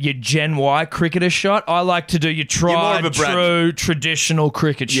your Gen Y cricketer shot. I like to do your tried, true, traditional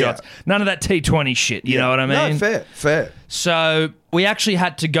cricket shots. None of that T20 shit, you know what I mean? No, fair. So we actually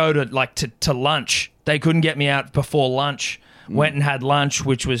had to go to lunch. They couldn't get me out before lunch. Went and had lunch,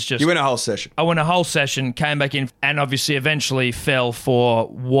 which was just... You went a whole session. I went a whole session, came back in, and obviously eventually fell for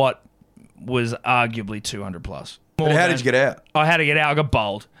what was arguably 200 plus. But how did you get out? I had to get out. I got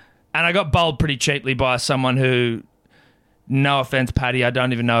bowled. And I got bowled pretty cheaply by someone who, no offense, Paddy, I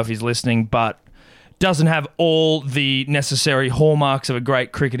don't even know if he's listening, but doesn't have all the necessary hallmarks of a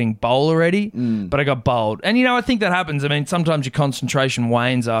great cricketing bowler already. But I got bowled. And, I think that happens. I mean, sometimes your concentration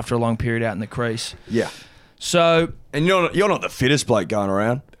wanes after a long period out in the crease. Yeah. So... And you're not the fittest bloke going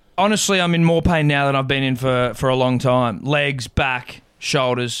around. Honestly, I'm in more pain now than I've been in for a long time. Legs, back,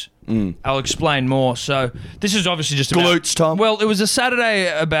 shoulders... I'll explain more. So this is obviously just about... Glutes, Tom. Well, it was a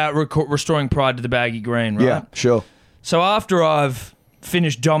Saturday about restoring pride to the baggy green, right? Yeah, sure. So after I've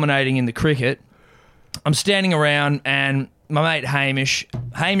finished dominating in the cricket, I'm standing around and my mate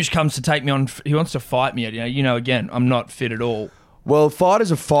Hamish comes to take me on. He wants to fight me. Again, I'm not fit at all. Well,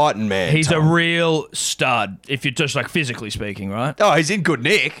 fighter's a fighting man. He's Tom. a real stud, if you're just physically speaking, right? Oh, he's in good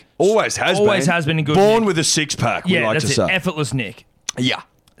nick. Always has been in good Born nick. with a six-pack, we Yeah, like that's to it. say. Effortless nick. Yeah.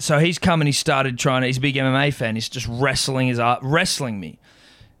 So he's come and he started he's a big MMA fan. He's just wrestling me.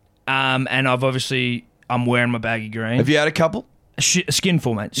 And I'm wearing my baggy green. Have you had a couple? A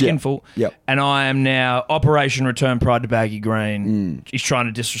skinful, mate. Skinful. Yep. And I am now Operation Return Pride to Baggy Green. He's trying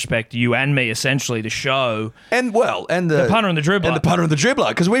to disrespect you and me, essentially, to show. And the punter and the dribbler. And the punter and the dribbler,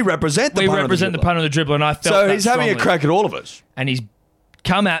 because we represent the punter and the dribbler. We represent the punter and the dribbler, and I felt So that he's having strongly. a crack at all of us. And he's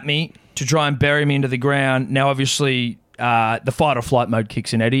come at me to try and bury me into the ground. Now, obviously... the fight or flight mode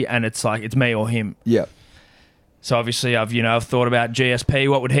kicks in, Eddie, and it's me or him. Yeah. So obviously I've thought about GSP,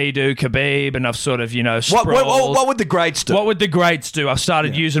 what would he do, Khabib, and I've sort of, What would the greats do? What would the greats do? I've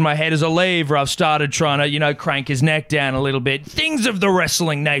started using my head as a lever. I've started trying to, crank his neck down a little bit. Things of the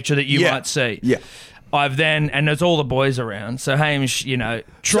wrestling nature that you might see. Yeah. And there's all the boys around. So Hamish, trying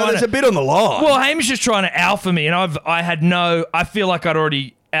So there's a bit on the line. Well, Hamish is trying to alpha me, and I feel like I'd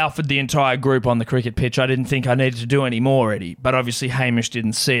already alphaed the entire group on the cricket pitch. I didn't think I needed to do any more already, but obviously Hamish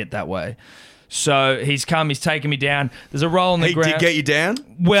didn't see it that way. So he's taken me down. There's a roll on the ground. He did get you down?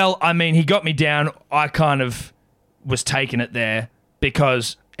 Well, he got me down. I kind of was taking it there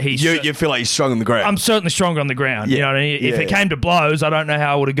because he's... You feel like you're strong on the ground? I'm certainly stronger on the ground. Yeah. You know what I mean? If it came to blows, I don't know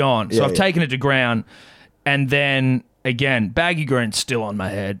how I would have gone. So I've taken it to ground, and then, again, baggy green's still on my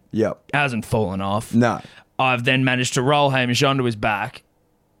head. Yep. Hasn't fallen off. No. I've then managed to roll Hamish onto his back,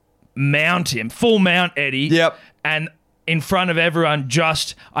 mount him, full mount Eddie. Yep. And in front of everyone,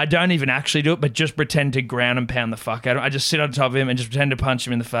 I don't even actually do it, but just pretend to ground and pound the fuck out of him. I just sit on top of him and just pretend to punch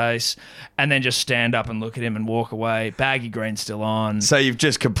him in the face and then just stand up and look at him and walk away. Baggy green's still on. So you've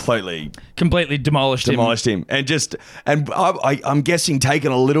just completely demolished him. And I'm guessing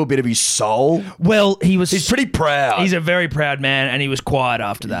taken a little bit of his soul. Well, he's pretty proud. He's a very proud man, and he was quiet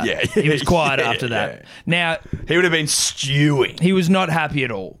after that. Yeah. He was quiet after that. Yeah. Now, he would have been stewing. He was not happy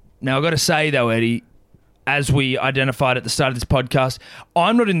at all. Now, I've got to say, though, Eddie, as we identified at the start of this podcast,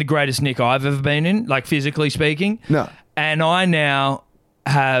 I'm not in the greatest nick I've ever been in, physically speaking. No. And I now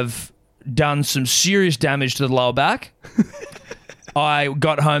have done some serious damage to the lower back. I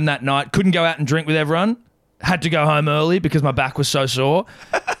got home that night, couldn't go out and drink with everyone, had to go home early because my back was so sore.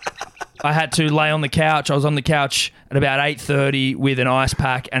 I had to lay on the couch. I was on the couch at about 8:30 with an ice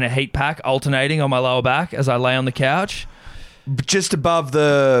pack and a heat pack alternating on my lower back as I lay on the couch. Just above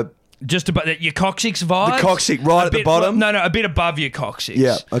the... Just about your coccyx vibe. The coccyx right at the bottom? No, a bit above your coccyx.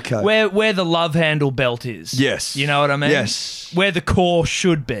 Yeah, okay. Where the love handle belt is. Yes. You know what I mean? Yes. Where the core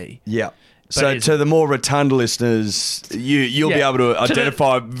should be. Yeah. So to the more rotund listeners, you'll be able to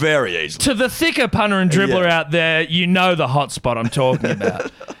identify very easily. To the thicker punter and dribbler out there, you know the hot spot I'm talking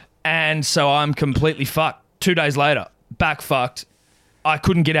about. And so I'm completely fucked. 2 days later, back fucked. I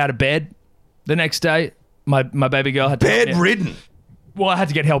couldn't get out of bed the next day. My baby girl had to... Bedridden. Well, I had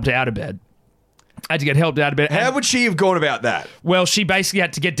to get helped out of bed. How would she have gone about that? Well, she basically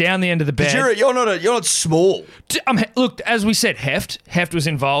had to get down the end of the bed. You're not small. Look, as we said, Heft was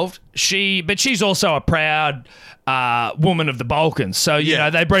involved. But she's also a proud woman of the Balkans. So, you know,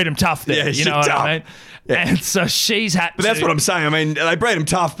 they breed them tough there. Yeah, you know what I mean? Yeah. And so she's had But that's what I'm saying. I mean, they breed them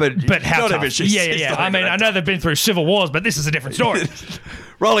tough, but how not tough? even she's I mean, I know they've been through civil wars, but this is a different story.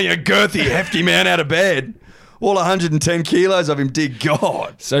 Rolling a girthy, hefty man out of bed. All 110 kilos of him, dear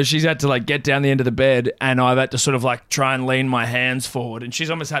God. So she's had to like get down the end of the bed, and I've had to sort of like try and lean my hands forward, and she's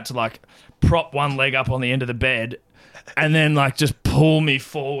almost had to like prop one leg up on the end of the bed and then like just pull me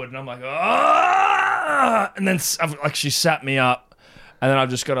forward, and I'm like, ah! And then like she sat me up, and then I've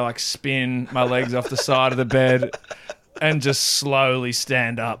just got to like spin my legs off the side of the bed and just slowly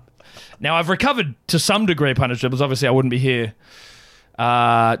stand up. Now I've recovered to some degree, Punters Dribblers. Obviously I wouldn't be here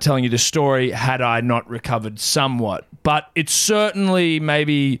telling you this story had I not recovered somewhat. But it's certainly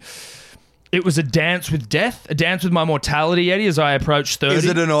it was a dance with death, a dance with my mortality, Eddie, as I approach 30. Is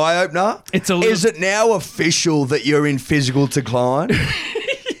it an eye-opener? Is it now official that you're in physical decline?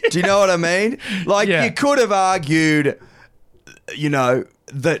 Do you know what I mean? Like, you could have argued, you know,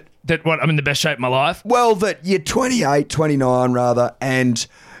 that I'm in the best shape of my life? Well, that you're 28, 29 rather, and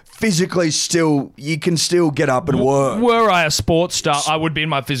physically you can still get up and work. Were I a sports star, I would be in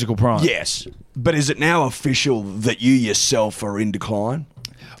my physical prime. Yes. But is it now official that you yourself are in decline?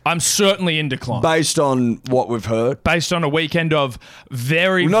 I'm certainly in decline. Based on what we've heard? Based on a weekend of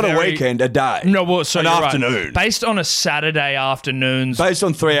a weekend, a day. No, well, so an you're afternoon. Right. Based on a Saturday afternoon's... Based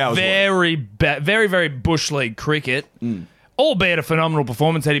on 3 hours. Very, very Bush League cricket. Albeit a phenomenal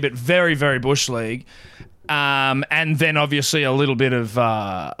performance, Eddie, but very, very Bush League. And then obviously a little bit of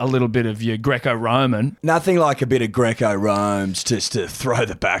your Greco-Roman. Nothing like a bit of Greco-Rome's just to throw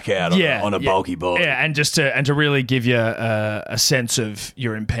the back out on a bulky ball. Yeah, and to really give you a sense of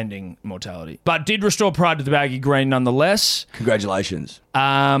your impending mortality. But did restore pride to the baggy green nonetheless. Congratulations.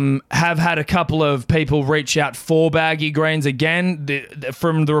 Have had a couple of people reach out for baggy greens again.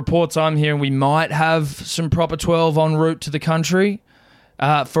 From the reports I'm hearing, we might have some proper 12 en route to the country.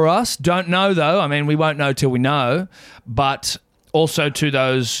 For us. Don't know, though. I mean, we won't know till we know. But also to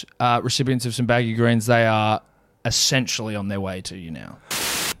those recipients of some baggy greens, they are essentially on their way to you now.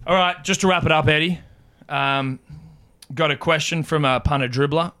 All right, just to wrap it up, Eddie. Got a question from a punter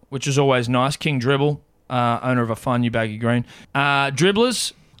dribbler, which is always nice. King Dribble, owner of a fine new baggy green.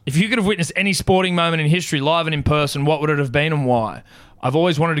 Dribblers, if you could have witnessed any sporting moment in history live and in person, what would it have been and why? I've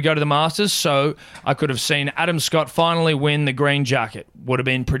always wanted to go to the Masters, so I could have seen Adam Scott finally win the green jacket. Would have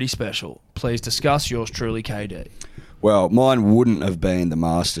been pretty special. Please discuss. Yours truly, KD. Well, mine wouldn't have been the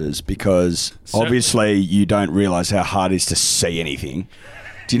Masters because obviously you don't realise how hard it is to see anything.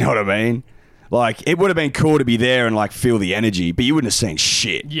 Do you know what I mean? Like, it would have been cool to be there and like feel the energy, but you wouldn't have seen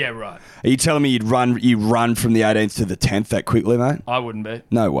shit. Yeah, right. Are you telling me you run from the 18th to the 10th that quickly, mate? I wouldn't be.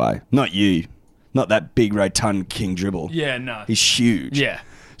 No way. Not you. Not that big rotund King Dribble. Yeah, no. He's huge. Yeah.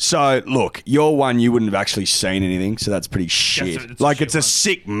 So, look, your one, you wouldn't have actually seen anything, so that's pretty shit. It's a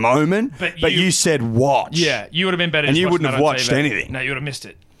sick moment, but you said watch. Yeah, you would have been better. And you wouldn't have watched anything. No, you would have missed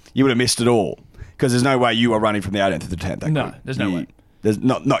it. You would have missed it all. Because there's no way you are running from the 18th to the 10th. No, there's no way. There's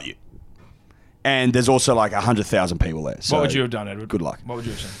not you. And there's also like 100,000 people there. So what would you have done, Edward? Good luck. What would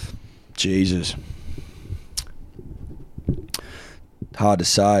you have said? Jesus. Hard to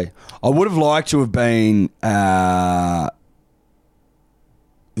say. I would have liked to have been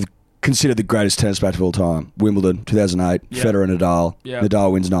considered the greatest tennis match of all time. Wimbledon, 2008, yeah. Federer and Nadal. Yeah.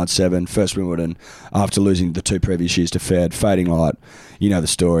 Nadal wins 9-7, first Wimbledon after losing the 2 previous years to Fed. Fading light, you know the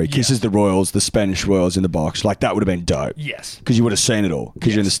story. Yeah. Kisses the Royals, the Spanish Royals in the box. Like, that would have been dope. Yes. Because you would have seen it all,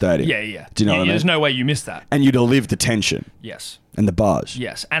 because you're in the stadium. Yeah, yeah. Do you know what I mean? There's no way you missed that. And you'd have lived the tension. Yes. And the buzz.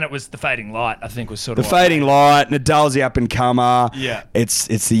 Yes. And it was the fading light, I think, was sort The of fading light, Nadal's the up-and-comer. Yeah. It's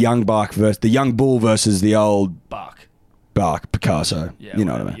the young bull versus the old Bark. Picasso. Yeah, you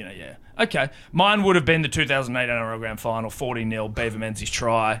know what I whatever, mean? You know, yeah. Okay. Mine would have been the 2008 NRL Grand Final, 40-0, Beaver Menzies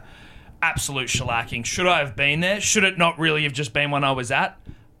try. Absolute shellacking. Should I have been there? Should it not really have just been when I was at?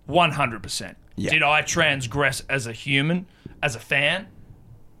 100%. Yeah. Did I transgress as a human, as a fan?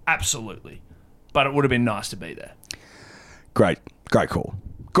 Absolutely. But it would have been nice to be there. Great call.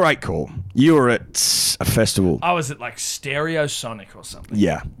 Great call. You were at a festival. I was at like Stereosonic or something.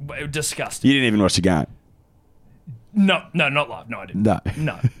 Yeah. Disgusting. You didn't even watch the game. No, not live. No, I didn't.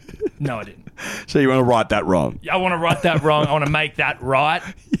 No, I didn't. So you want to right that wrong? I want to right that wrong. I want to make that right.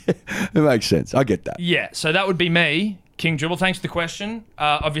 Yeah, it makes sense. I get that. Yeah, so that would be me, King Dribble. Thanks for the question.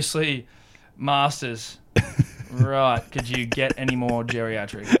 Obviously, Masters. Right. Could you get any more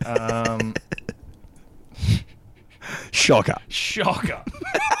geriatric? Shocker. Shocker.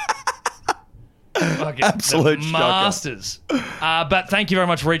 Fucking Absolute the shocker. masters. But thank you very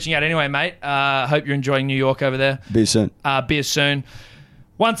much for reaching out anyway, mate. Hope you're enjoying New York over there. Be soon. Be as soon.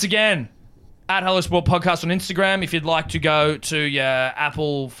 Once again, at Hello Sport Podcast on Instagram. If you'd like to go to your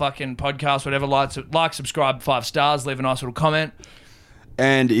Apple fucking podcast, whatever, like, subscribe, 5 stars, leave a nice little comment.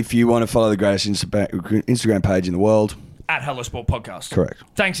 And if you want to follow the greatest Instagram page in the world, At Hello Sport Podcast. correct.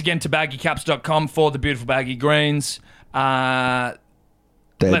 Thanks again to baggycaps.com for the beautiful baggy greens. They're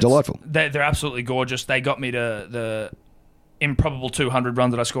delightful. They're absolutely gorgeous. They got me to the improbable 200 run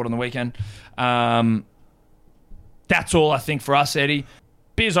that I scored on the weekend. That's all I think for us, Eddie.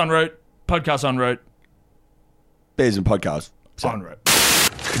 Beers en route, podcast en route. Beers and podcasts. En route.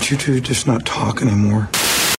 Could you two just not talk anymore?